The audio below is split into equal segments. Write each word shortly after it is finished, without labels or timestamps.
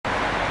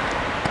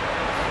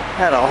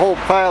Had a whole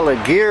pile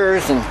of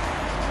gears and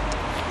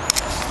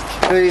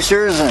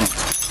spacers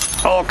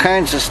and all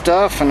kinds of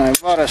stuff, and I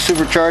bought a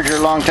supercharger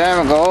a long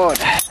time ago. It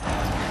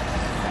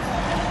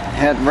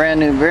had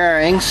brand new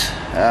bearings.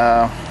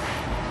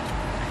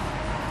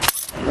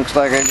 Looks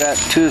like I got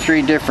 2 or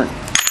 3 different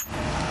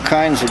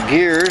kinds of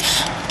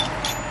gears,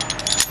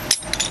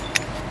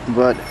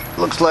 but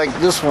looks like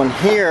this one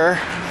here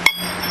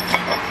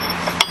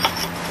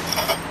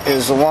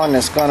is the one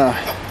that's gonna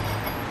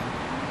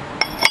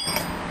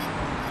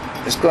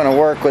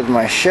work with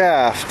my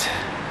shaft.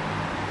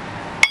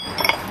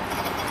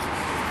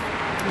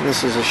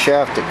 This is a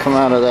shaft that come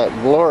out of that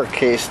blower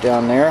case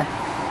down there.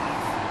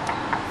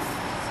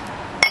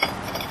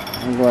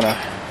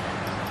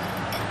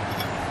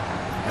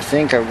 I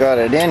think I've got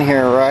it in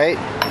here right.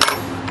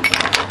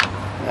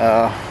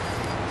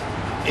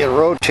 It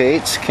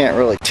rotates, can't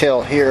really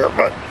tell here,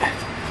 but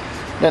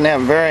doesn't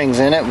have bearings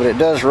in it, but it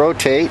does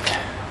rotate.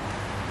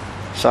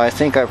 So I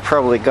think I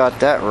probably got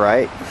that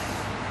right.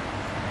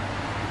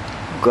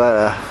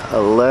 Got a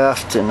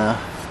left and a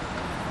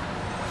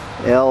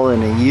L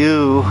and a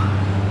U,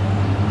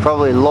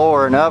 probably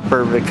lower and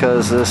upper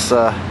because this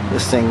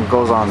thing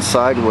goes on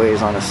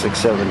sideways on a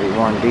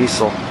 671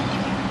 diesel.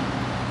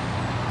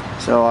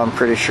 So I'm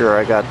pretty sure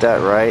I got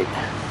that right.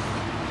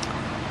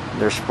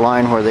 There's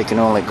spline where they can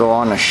only go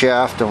on the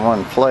shaft in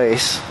one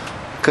place.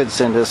 Could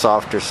send this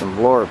off to some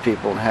blower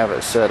people and have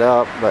it set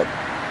up, but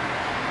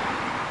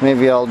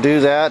maybe I'll do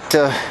that.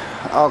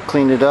 I'll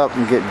clean it up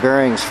and get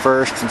bearings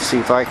first and see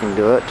if I can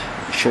do it.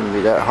 It shouldn't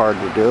be that hard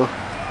to do.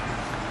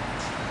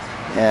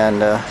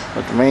 And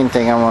but the main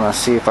thing, I want to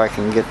see if I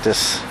can get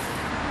this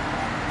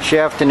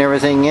shaft and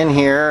everything in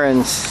here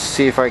and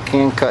see if I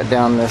can cut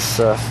down this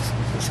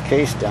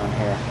case down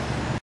here.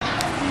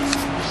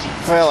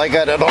 Well, I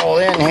got it all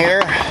in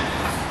here.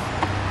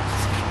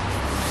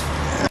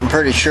 I'm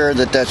pretty sure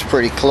that that's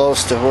pretty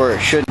close to where it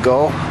should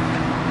go.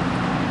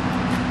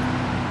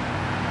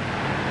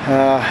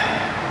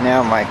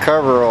 Now my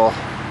cover will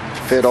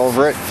fit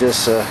over it.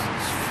 This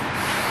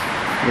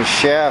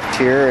shaft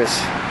here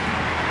is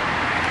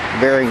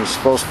bearing is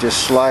supposed to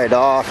just slide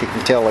off. You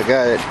can tell the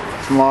guy that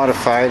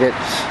modified it.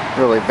 It's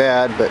really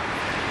bad, but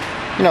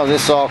you know,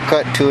 this is all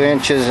cut 2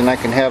 inches, and I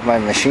can have my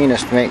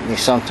machinist make me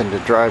something to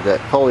drive that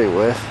pulley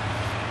with.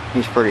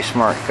 He's a pretty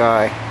smart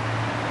guy.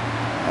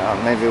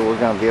 Maybe we're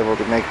going to be able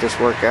to make this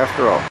work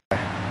after all.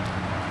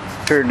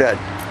 Turned that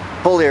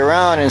pulley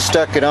around and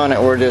stuck it on it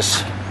where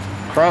this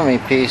crummy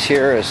piece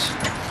here is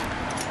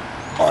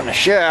on the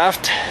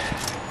shaft.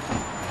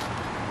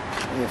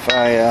 If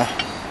I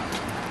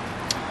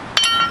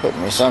put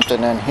me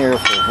something in here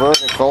for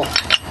vertical,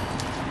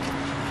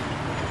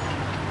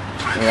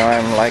 you know,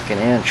 I'm like an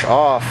inch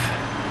off.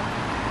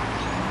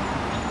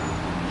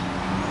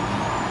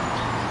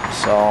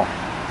 So,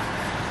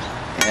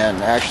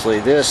 and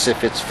actually this,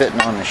 if it's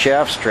fitting on the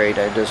shaft straight,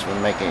 this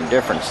wouldn't make any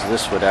difference.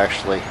 This would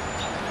actually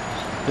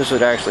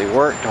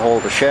work to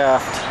hold the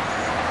shaft.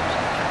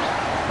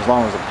 As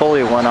long as the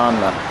pulley went on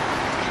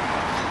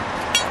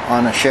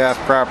the shaft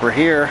proper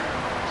here,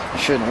 it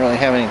shouldn't really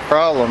have any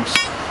problems.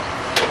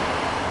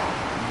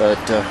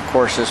 But of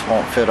course this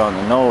won't fit on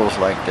the nose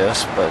like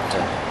this, but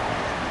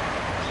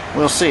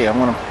we'll see. I'm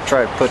going to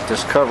try to put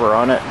this cover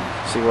on it,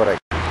 see what I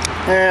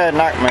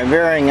knocked my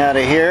bearing out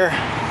of here.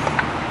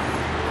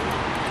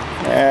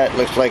 That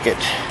looks like it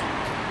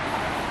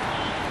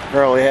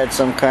probably had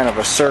some kind of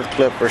a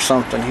circlip or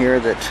something here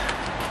that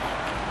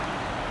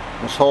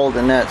was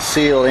holding that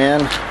seal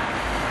in.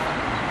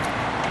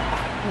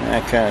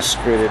 I kind of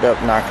screwed it up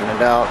knocking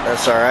it out.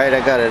 That's alright, I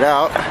got it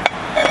out.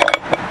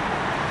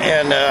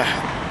 And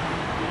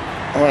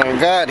what I've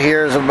got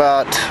here is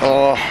about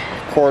a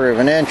 1/4 of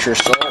an inch or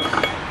so,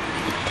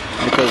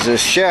 because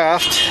this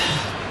shaft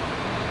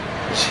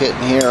is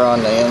hitting here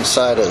on the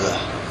inside of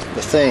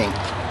the thing.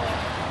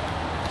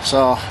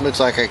 So looks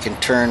like I can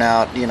turn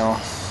out, you know,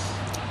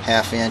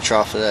 1/2 inch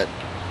off of that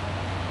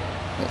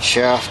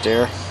shaft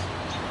there,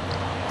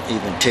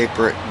 even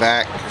taper it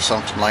back or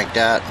something like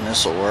that, and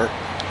this will work.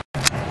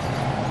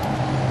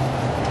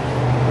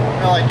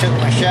 Well, I took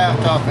my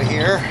shaft off of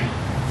here.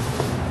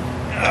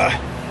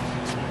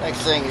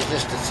 Next thing is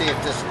just to see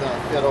if this is going to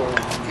fit over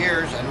the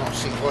gears. I don't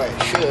see why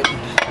it should.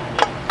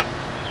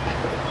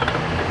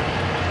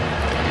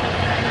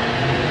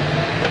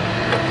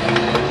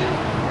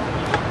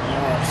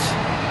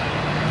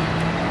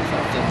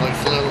 Something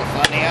looks a little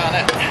funny on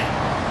it.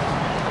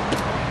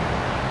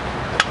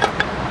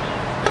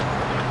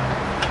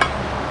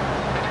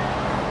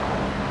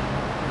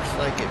 Looks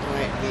like it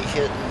might be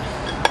hitting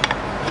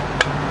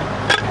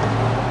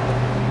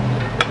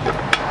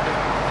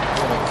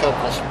a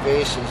couple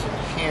spaces in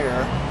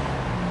here.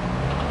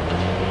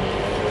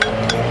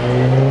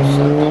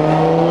 So,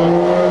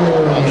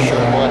 I'm not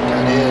sure what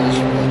that is,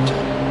 but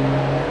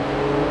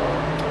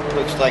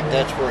looks like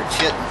that's where it's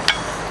hitting.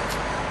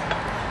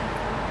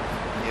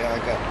 Yeah, I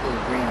got a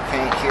little green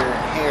paint here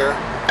and here.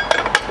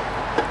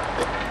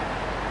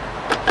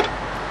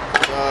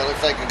 So it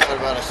looks like I got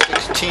about a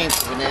 1/16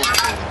 of an inch of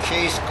the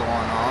case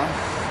going on.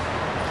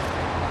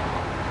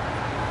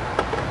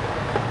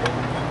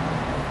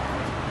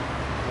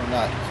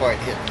 not quite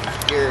hitting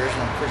those gears.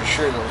 I'm pretty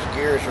sure those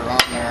gears are on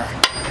there.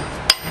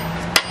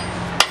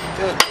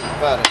 Just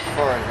about as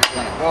far as it's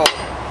going to go.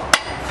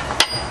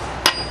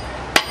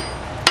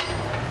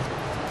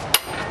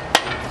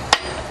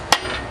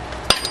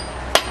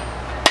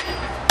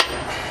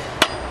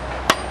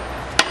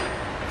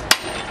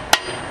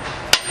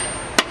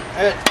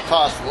 It's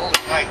possible it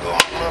might go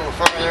on a little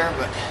further,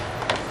 but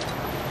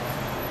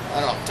I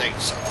don't think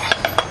so.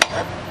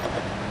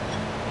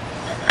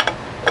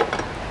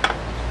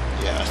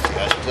 Yeah, see,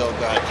 I still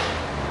got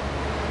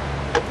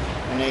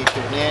 1/8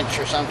 of an inch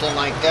or something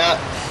like that.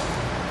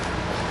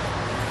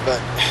 But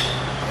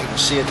you can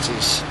see it's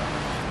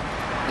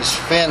these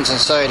fins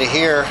inside of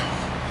here.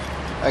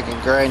 I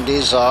can grind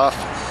these off.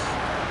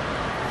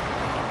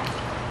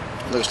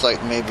 Looks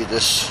like maybe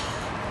this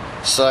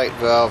sight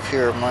valve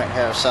here might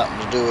have something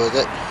to do with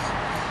it.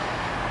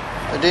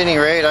 At any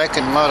rate, I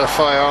can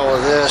modify all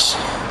of this,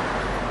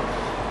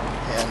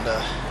 and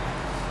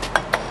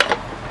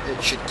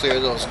it should clear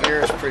those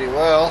gears pretty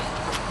well.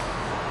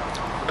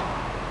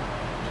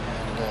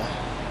 And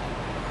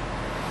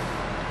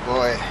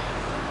boy,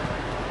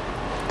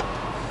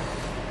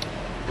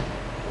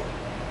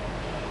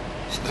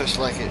 it looks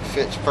like it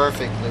fits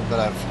perfectly,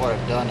 but what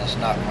I've done is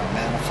knock my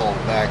manifold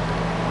back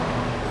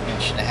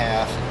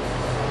 1.5 inches.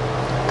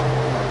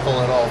 Pull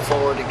it all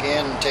forward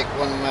again and take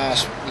one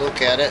last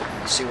look at it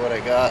and see what I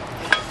got.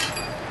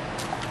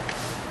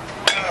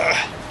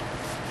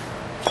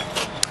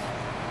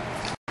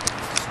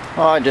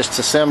 Well, I just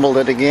assembled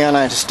it again.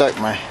 I just stuck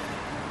my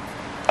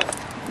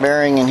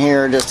bearing in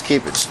here just to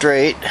keep it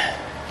straight.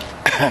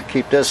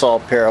 Keep this all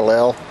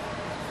parallel.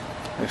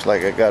 Looks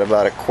like I got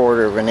about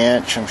 1/4 of an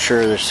inch. I'm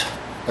sure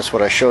that's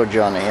what I showed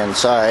you on the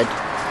inside.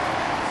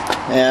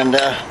 And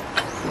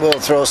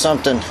we'll throw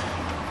something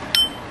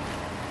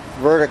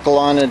vertical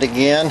on it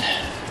again,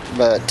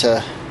 but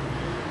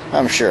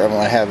I'm sure I'm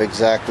going to have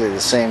exactly the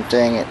same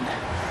thing. It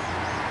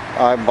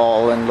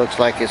eyeball and looks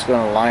like it's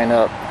going to line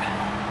up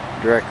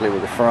directly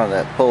with the front of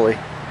that pulley,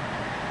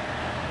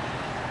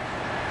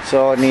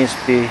 so it needs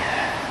to be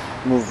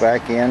moved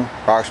back in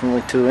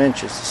approximately 2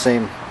 inches, the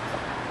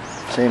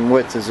same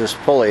width as this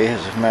pulley, as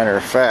a matter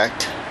of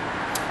fact.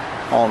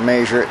 I'll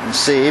measure it and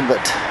see,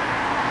 but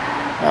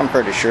I'm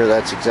pretty sure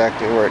that's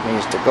exactly where it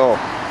needs to go.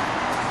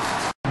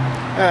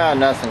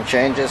 Nothing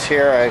changes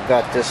here. I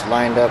got this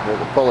lined up with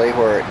the pulley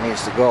where it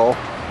needs to go,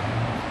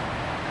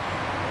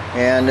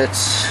 and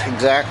it's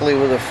exactly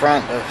with the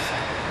front of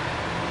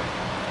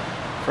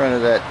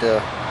that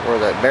where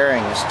that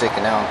bearing is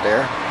sticking out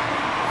there,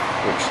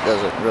 which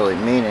doesn't really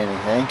mean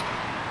anything.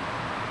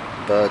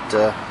 But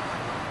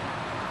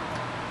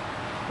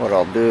what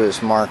I'll do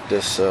is mark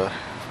this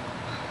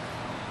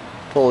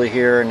pulley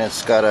here, and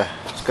it's got to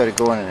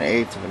go in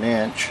 1/8 of an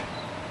inch.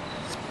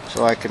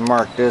 So I can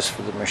mark this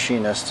for the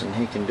machinist, and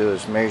he can do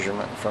his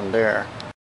measurement from there.